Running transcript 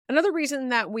Another reason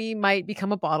that we might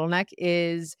become a bottleneck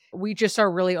is we just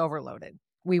are really overloaded.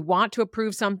 We want to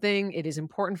approve something. It is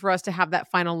important for us to have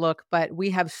that final look, but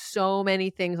we have so many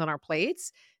things on our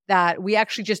plates that we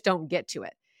actually just don't get to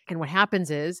it. And what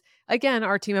happens is, again,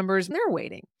 our team members, they're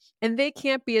waiting and they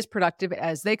can't be as productive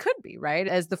as they could be, right?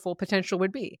 As the full potential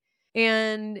would be.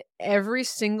 And every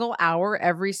single hour,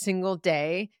 every single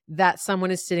day that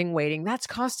someone is sitting waiting, that's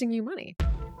costing you money.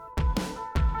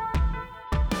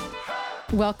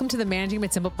 Welcome to the Managing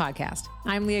Made Simple podcast.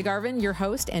 I'm Leah Garvin, your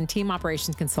host and team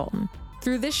operations consultant.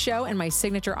 Through this show and my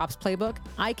signature ops playbook,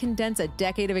 I condense a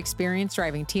decade of experience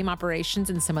driving team operations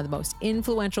in some of the most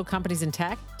influential companies in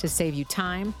tech to save you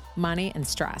time, money, and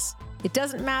stress. It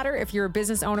doesn't matter if you're a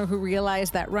business owner who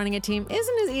realized that running a team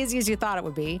isn't as easy as you thought it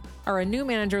would be, or a new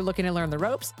manager looking to learn the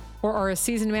ropes, or are a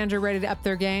seasoned manager ready to up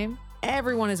their game.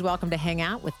 Everyone is welcome to hang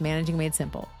out with Managing Made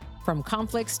Simple. From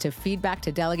conflicts to feedback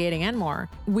to delegating and more,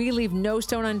 we leave no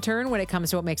stone unturned when it comes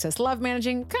to what makes us love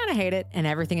managing, kind of hate it, and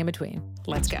everything in between.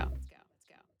 Let's go.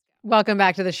 Welcome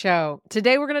back to the show.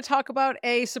 Today, we're going to talk about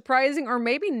a surprising or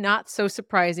maybe not so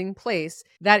surprising place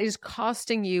that is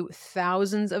costing you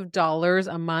thousands of dollars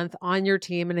a month on your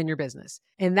team and in your business.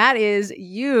 And that is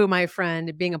you, my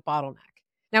friend, being a bottleneck.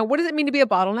 Now, what does it mean to be a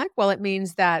bottleneck? Well, it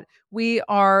means that we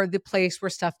are the place where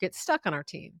stuff gets stuck on our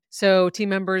team. So team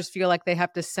members feel like they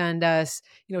have to send us,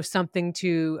 something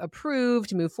to approve,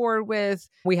 to move forward with.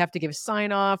 We have to give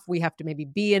sign off. We have to maybe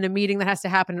be in a meeting that has to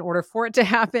happen in order for it to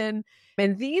happen.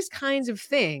 And these kinds of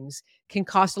things can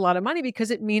cost a lot of money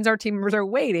because it means our team members are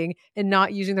waiting and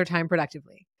not using their time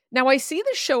productively. Now, I see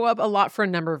this show up a lot for a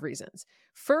number of reasons.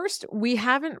 First, we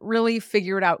haven't really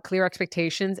figured out clear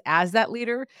expectations as that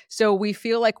leader, so we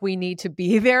feel like we need to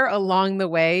be there along the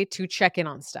way to check in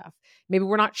on stuff. Maybe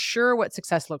we're not sure what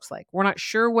success looks like. We're not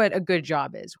sure what a good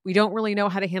job is. We don't really know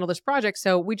how to handle this project,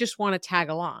 so we just want to tag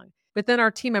along. But then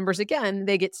our team members, again,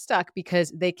 they get stuck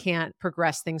because they can't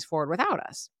progress things forward without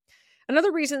us.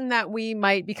 Another reason that we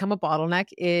might become a bottleneck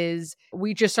is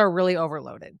we just are really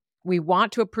overloaded. We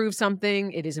want to approve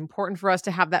something. It is important for us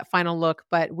to have that final look,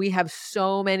 but we have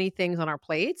so many things on our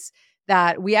plates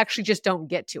that we actually just don't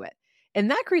get to it. And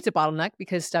that creates a bottleneck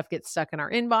because stuff gets stuck in our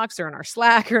inbox or in our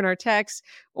Slack or in our texts,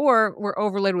 or we're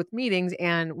overloaded with meetings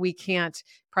and we can't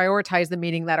prioritize the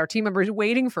meeting that our team member is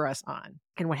waiting for us on.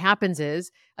 And what happens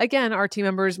is, again, our team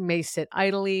members may sit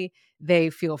idly. They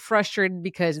feel frustrated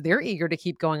because they're eager to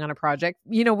keep going on a project.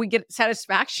 We get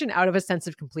satisfaction out of a sense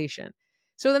of completion.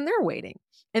 So then they're waiting.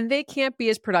 And they can't be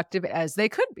as productive as they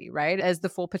could be, right? As the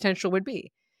full potential would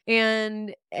be.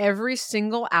 And every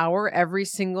single hour, every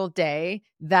single day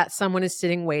that someone is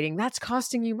sitting waiting, that's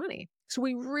costing you money. So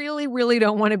we really, really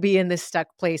don't want to be in this stuck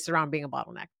place around being a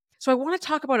bottleneck. So I want to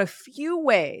talk about a few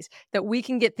ways that we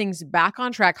can get things back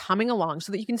on track, humming along,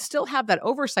 so that you can still have that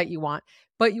oversight you want,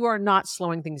 but you are not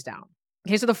slowing things down.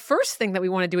 Okay, so the first thing that we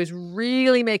want to do is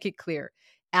really make it clear,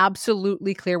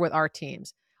 absolutely clear with our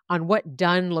teams on what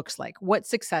done looks like, what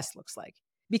success looks like.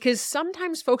 Because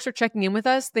sometimes folks are checking in with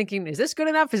us thinking, is this good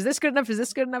enough? Is this good enough? Is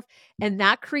this good enough? And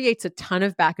that creates a ton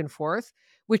of back and forth,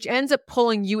 which ends up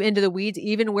pulling you into the weeds,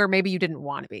 even where maybe you didn't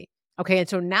want to be. Okay, and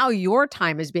so now your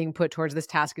time is being put towards this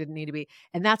task it didn't need to be,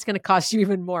 and that's going to cost you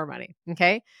even more money.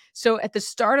 Okay, so at the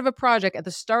start of a project, at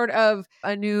the start of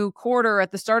a new quarter,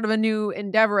 at the start of a new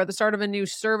endeavor, at the start of a new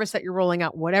service that you're rolling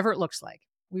out, whatever it looks like,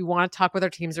 we want to talk with our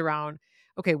teams around,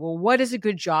 okay, well, what is a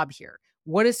good job here?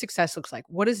 What does success looks like?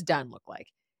 What does done look like?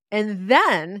 And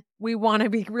then we want to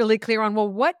be really clear on, well,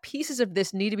 what pieces of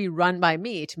this need to be run by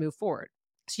me to move forward?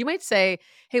 So you might say,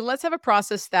 hey, let's have a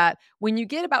process that when you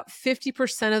get about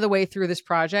 50% of the way through this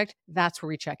project, that's where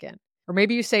we check in. Or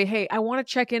maybe you say, hey, I want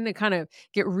to check in and kind of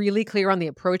get really clear on the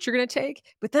approach you're going to take,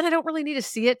 but then I don't really need to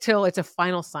see it till it's a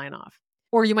final sign off.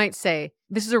 Or you might say,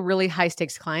 this is a really high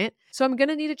stakes client, so I'm going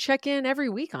to need to check in every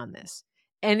week on this.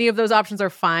 Any of those options are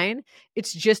fine.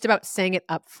 It's just about saying it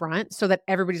up front so that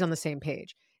everybody's on the same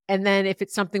page. And then if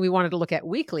it's something we wanted to look at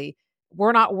weekly,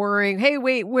 we're not worrying, hey,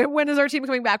 wait, when is our team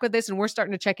coming back with this? And we're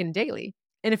starting to check in daily.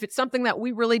 And if it's something that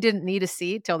we really didn't need to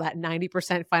see till that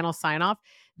 90% final sign off,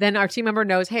 then our team member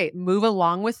knows, hey, move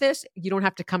along with this. You don't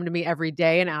have to come to me every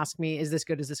day and ask me, is this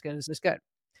good? Is this good? Is this good?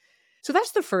 So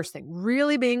that's the first thing,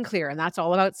 really being clear. And that's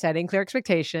all about setting clear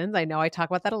expectations. I know I talk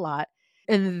about that a lot.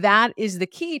 And that is the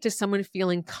key to someone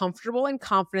feeling comfortable and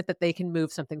confident that they can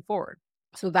move something forward.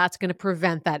 So that's going to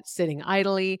prevent that sitting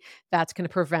idly. That's going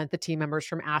to prevent the team members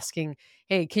from asking,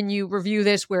 hey, can you review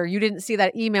this where you didn't see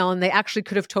that email and they actually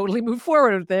could have totally moved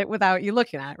forward with it without you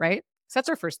looking at it, right? So that's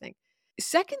our first thing.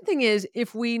 Second thing is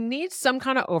if we need some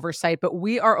kind of oversight, but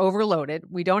we are overloaded,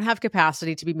 we don't have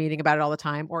capacity to be meeting about it all the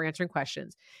time or answering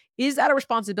questions, is that a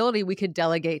responsibility we could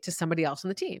delegate to somebody else on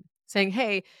the team? Saying,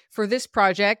 hey, for this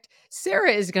project,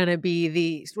 Sarah is going to be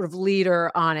the sort of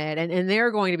leader on it, and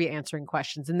they're going to be answering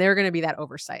questions and they're going to be that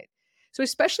oversight. So,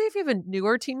 especially if you have a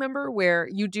newer team member where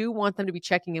you do want them to be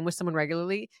checking in with someone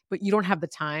regularly, but you don't have the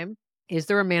time, is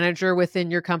there a manager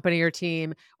within your company or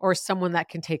team or someone that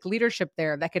can take leadership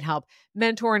there that can help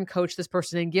mentor and coach this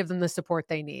person and give them the support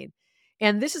they need?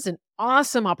 And this is an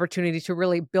awesome opportunity to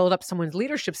really build up someone's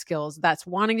leadership skills that's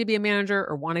wanting to be a manager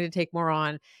or wanting to take more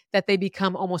on, that they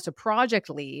become almost a project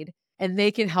lead and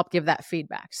they can help give that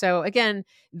feedback. So again,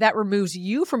 that removes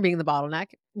you from being the bottleneck.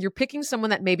 You're picking someone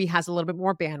that maybe has a little bit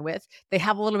more bandwidth. They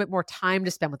have a little bit more time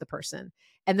to spend with the person,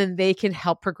 and then they can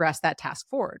help progress that task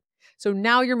forward. So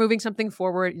now you're moving something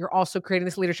forward. You're also creating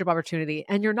this leadership opportunity,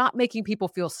 and you're not making people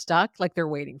feel stuck like they're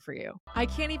waiting for you. I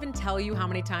can't even tell you how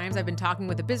many times I've been talking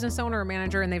with a business owner or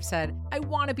manager and they've said, I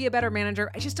want to be a better manager.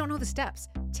 I just don't know the steps.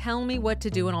 Tell me what to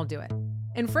do and I'll do it.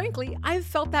 And frankly, I've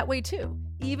felt that way too,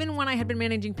 even when I had been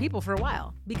managing people for a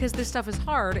while, because this stuff is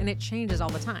hard and it changes all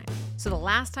the time. So the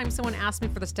last time someone asked me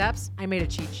for the steps, I made a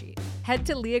cheat sheet. Head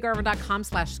to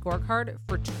leahgarvin.com/scorecard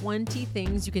for 20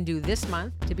 things you can do this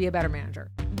month to be a better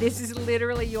manager. This is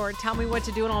literally your tell me what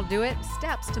to do and I'll do it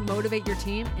steps to motivate your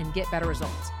team and get better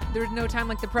results. There's no time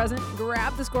like the present.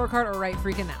 Grab the scorecard or write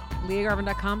freaking now.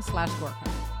 leahgarvin.com/scorecard.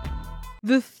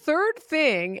 The third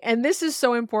thing, and this is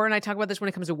so important, I talk about this when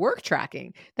it comes to work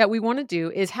tracking, that we want to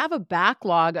do is have a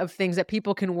backlog of things that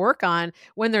people can work on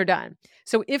when they're done.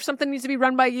 So if something needs to be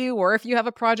run by you, or if you have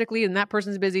a project lead and that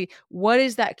person's busy, what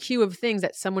is that queue of things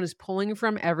that someone is pulling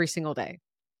from every single day?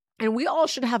 And we all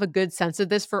should have a good sense of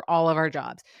this for all of our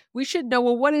jobs. We should know,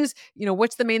 well,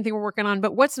 what's the main thing we're working on,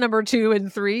 but what's number 2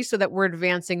 and 3 so that we're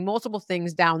advancing multiple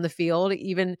things down the field,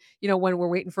 even, when we're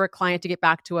waiting for a client to get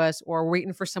back to us or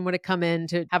waiting for someone to come in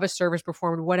to have a service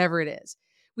performed, whatever it is.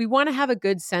 We want to have a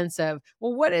good sense of,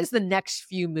 well, what is the next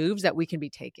few moves that we can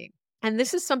be taking? And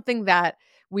this is something that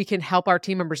we can help our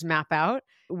team members map out.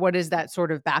 What does that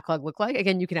sort of backlog look like?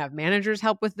 Again, you can have managers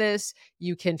help with this.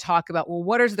 You can talk about, well,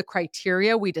 what is the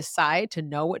criteria we decide to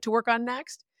know what to work on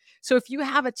next? So if you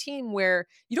have a team where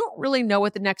you don't really know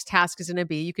what the next task is going to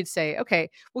be, you could say, okay,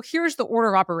 well, here's the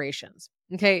order of operations.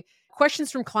 Okay. Questions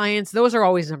from clients, those are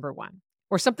always number 1.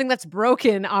 Or something that's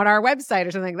broken on our website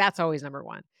or something, that's always number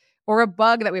 1. Or a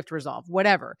bug that we have to resolve,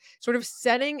 whatever. Sort of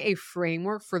setting a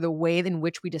framework for the way in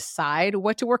which we decide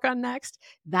what to work on next,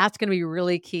 that's going to be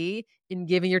really key in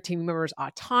giving your team members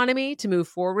autonomy to move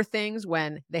forward with things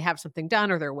when they have something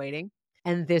done or they're waiting.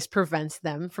 And this prevents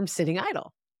them from sitting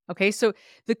idle. Okay, so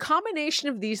the combination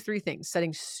of these 3 things,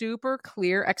 setting super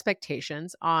clear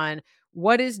expectations on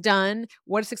what is done,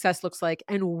 what success looks like,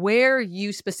 and where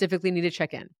you specifically need to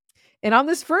check in. And on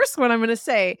this first one, I'm going to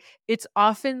say it's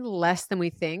often less than we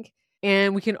think.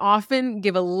 And we can often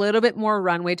give a little bit more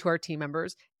runway to our team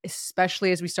members,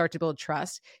 especially as we start to build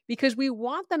trust, because we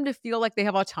want them to feel like they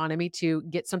have autonomy to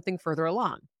get something further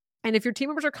along. And if your team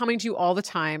members are coming to you all the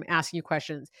time, asking you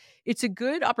questions, it's a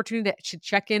good opportunity to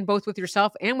check in both with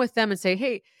yourself and with them and say,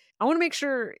 hey, I want to make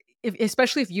sure,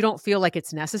 especially if you don't feel like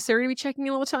it's necessary to be checking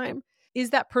in all the time, is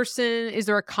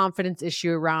there a confidence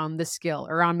issue around the skill,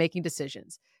 around making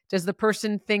decisions? Does the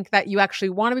person think that you actually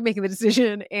want to be making the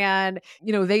decision and,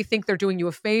 they think they're doing you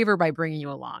a favor by bringing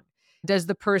you along? Does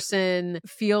the person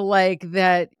feel like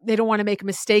that they don't want to make a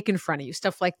mistake in front of you?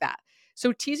 Stuff like that.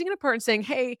 So teasing it apart and saying,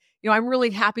 hey, I'm really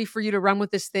happy for you to run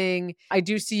with this thing. I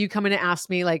do see you coming to ask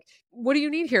me, like, what do you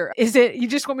need here? Is it you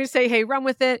just want me to say, hey, run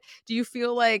with it? Do you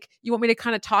feel like you want me to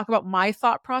kind of talk about my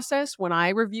thought process when I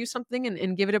review something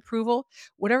and give it approval?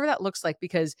 Whatever that looks like,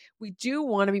 because we do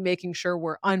want to be making sure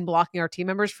we're unblocking our team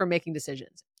members from making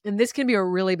decisions. And this can be a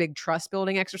really big trust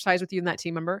building exercise with you and that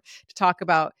team member to talk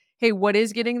about, hey, what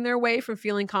is getting in their way from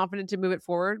feeling confident to move it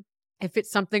forward? If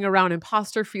it's something around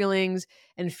imposter feelings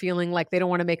and feeling like they don't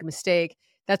want to make a mistake,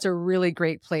 that's a really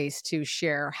great place to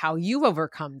share how you've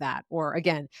overcome that. Or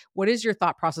again, what is your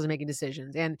thought process of making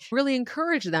decisions? And really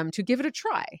encourage them to give it a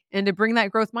try and to bring that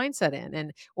growth mindset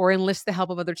in or enlist the help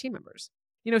of other team members.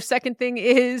 Second thing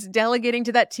is delegating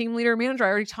to that team leader or manager I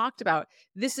already talked about.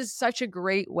 This is such a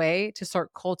great way to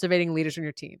start cultivating leaders in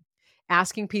your team.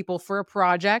 Asking people for a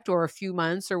project or a few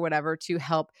months or whatever to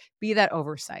help be that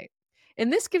oversight.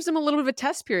 And this gives them a little bit of a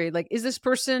test period. Like, is this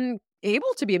person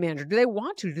able to be a manager? Do they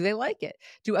want to? Do they like it?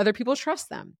 Do other people trust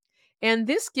them? And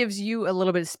this gives you a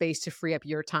little bit of space to free up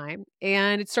your time.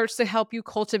 And it starts to help you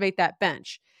cultivate that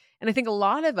bench. And I think a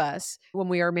lot of us, when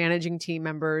we are managing team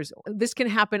members, this can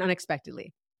happen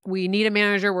unexpectedly. we need a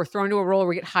manager, we're thrown to a role,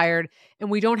 we get hired, and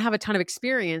we don't have a ton of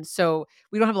experience. So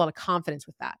we don't have a lot of confidence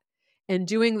with that. And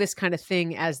doing this kind of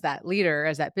thing as that leader,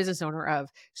 as that business owner, of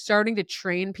starting to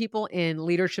train people in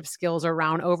leadership skills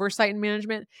around oversight and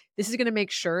management, this is going to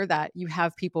make sure that you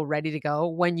have people ready to go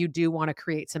when you do want to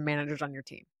create some managers on your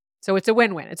team. So it's a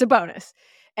win-win. It's a bonus.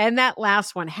 And that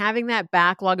last one, having that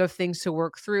backlog of things to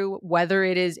work through, whether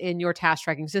it is in your task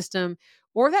tracking system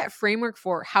or that framework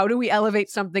for how do we elevate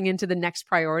something into the next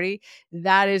priority,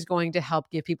 that is going to help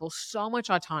give people so much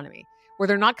autonomy, where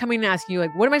they're not coming and asking you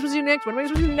like, what am I supposed to do next? What am I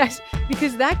supposed to do next?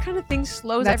 Because that kind of thing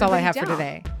slows everybody down. That's all I have for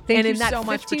today. Thank you so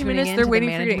much for tuning in. They're waiting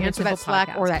for you to answer that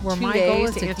Slack or that 2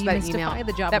 days to answer that email.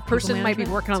 That person might be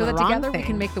working on the wrong thing, we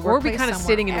can make the or be kind of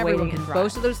sitting and waiting. And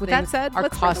both of those things are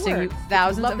costing you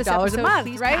thousands of dollars a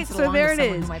month, right? So there it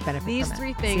is. These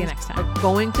 3 things are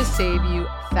going to save you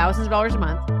thousands of dollars a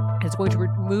month. It's going to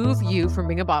remove you from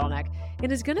being a bottleneck.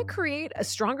 It is going to create a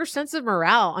stronger sense of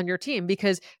morale on your team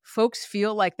because folks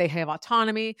feel like they have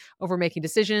autonomy over making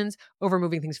decisions, over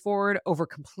moving things forward, over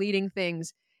completing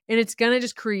things. And it's going to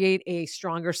just create a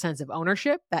stronger sense of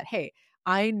ownership that, hey,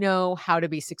 I know how to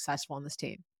be successful on this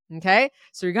team. Okay.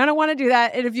 So you're going to want to do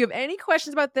that. And if you have any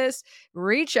questions about this,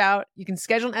 reach out. You can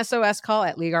schedule an SOS call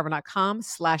at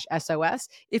leagarvin.com/SOS.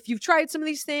 If you've tried some of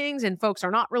these things and folks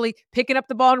are not really picking up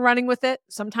the ball and running with it,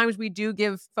 sometimes we do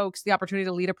give folks the opportunity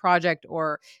to lead a project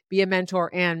or be a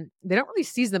mentor, and they don't really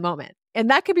seize the moment. And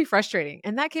that can be frustrating.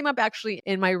 And that came up actually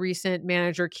in my recent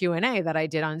manager Q&A that I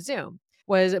did on Zoom,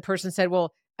 was a person said,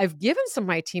 well, I've given some of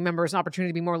my team members an opportunity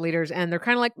to be more leaders, and they're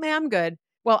kind of like, man, I'm good.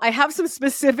 Well, I have some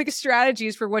specific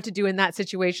strategies for what to do in that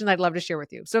situation that I'd love to share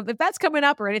with you. So if that's coming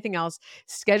up or anything else,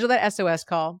 schedule that SOS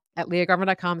call at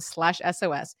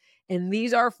leagarvin.com/SOS. And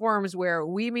these are forums where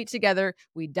we meet together,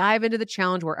 we dive into the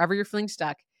challenge wherever you're feeling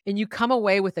stuck, and you come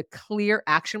away with a clear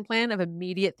action plan of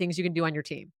immediate things you can do on your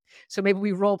team. So maybe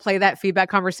we role play that feedback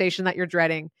conversation that you're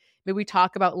dreading. Maybe we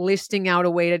talk about listing out a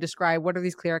way to describe what are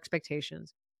these clear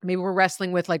expectations. Maybe we're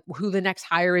wrestling with like who the next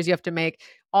hire is you have to make.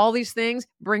 All these things,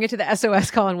 bring it to the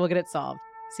SOS call and we'll get it solved.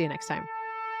 See you next time.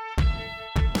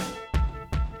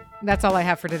 That's all I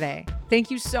have for today.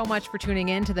 Thank you so much for tuning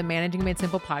in to the Managing Made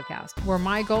Simple podcast, where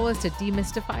my goal is to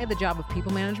demystify the job of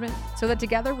people management so that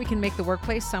together we can make the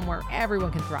workplace somewhere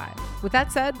everyone can thrive. With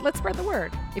that said, let's spread the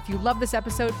word. If you love this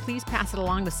episode, please pass it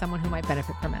along to someone who might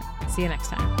benefit from it. See you next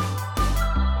time.